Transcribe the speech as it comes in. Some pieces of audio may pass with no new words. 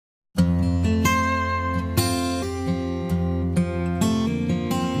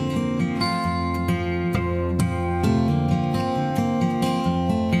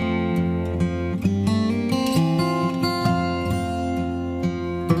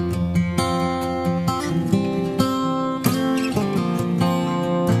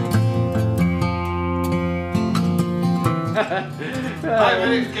Hi, my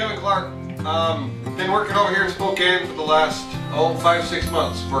name's Kevin Clark. Been working over here in Spokane for the last 5-6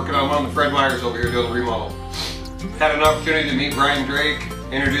 months, working on one of the Fred Meyers over here doing the remodel. Had an opportunity to meet Brian Drake,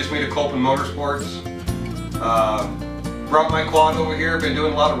 introduced me to Kolpin Motorsports. Brought my quad over here, been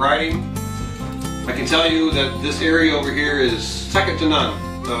doing a lot of riding. I can tell you that this area over here is second to none.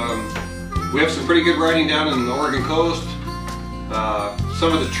 We have some pretty good riding down in the Oregon coast.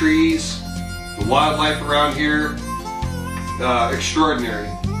 Some of the trees, the wildlife around here, extraordinary.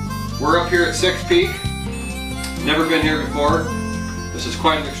 We're up here at Six Peak. Never been here before. This is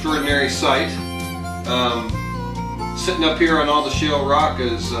quite an extraordinary sight. Sitting up here on all the shale rock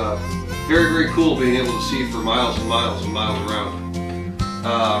is very, very cool, being able to see for miles and miles and miles around.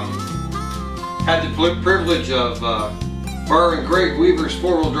 Had the privilege of borrowing Greg Weaver's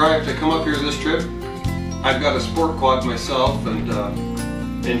 4-wheel drive to come up here this trip. I've got a sport quad myself and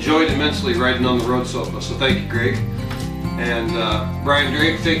enjoyed immensely riding on the road so thank you, Greg. And Brian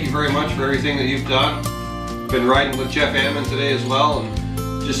Drake, thank you very much for everything that you've done. Been riding with Jeff Ammon today as well,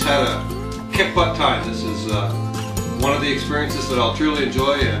 and just had a kick-butt time. This is one of the experiences that I'll truly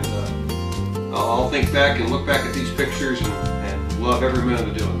enjoy, and I'll think back and look back at these pictures and love every minute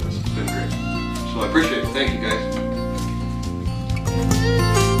of doing this. It's been great. So I appreciate it. Thank you, guys.